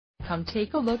Come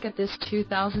take a look at this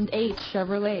 2008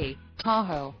 Chevrolet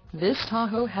Tahoe. This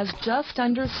Tahoe has just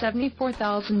under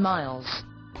 74,000 miles.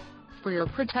 For your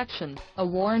protection, a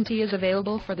warranty is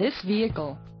available for this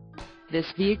vehicle.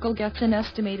 This vehicle gets an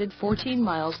estimated 14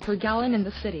 miles per gallon in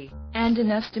the city, and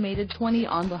an estimated 20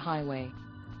 on the highway.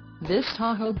 This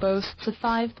Tahoe boasts a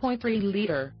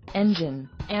 5.3-liter engine,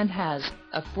 and has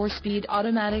a 4-speed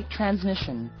automatic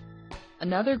transmission.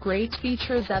 Another great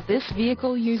feature is that this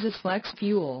vehicle uses flex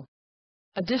fuel.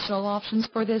 Additional options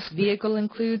for this vehicle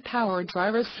include power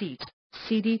driver's seat,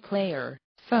 CD player,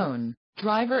 phone,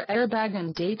 driver airbag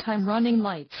and daytime running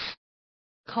lights.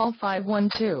 Call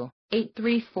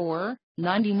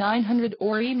 512-834-9900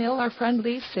 or email our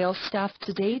friendly sales staff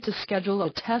today to schedule a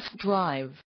test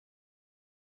drive.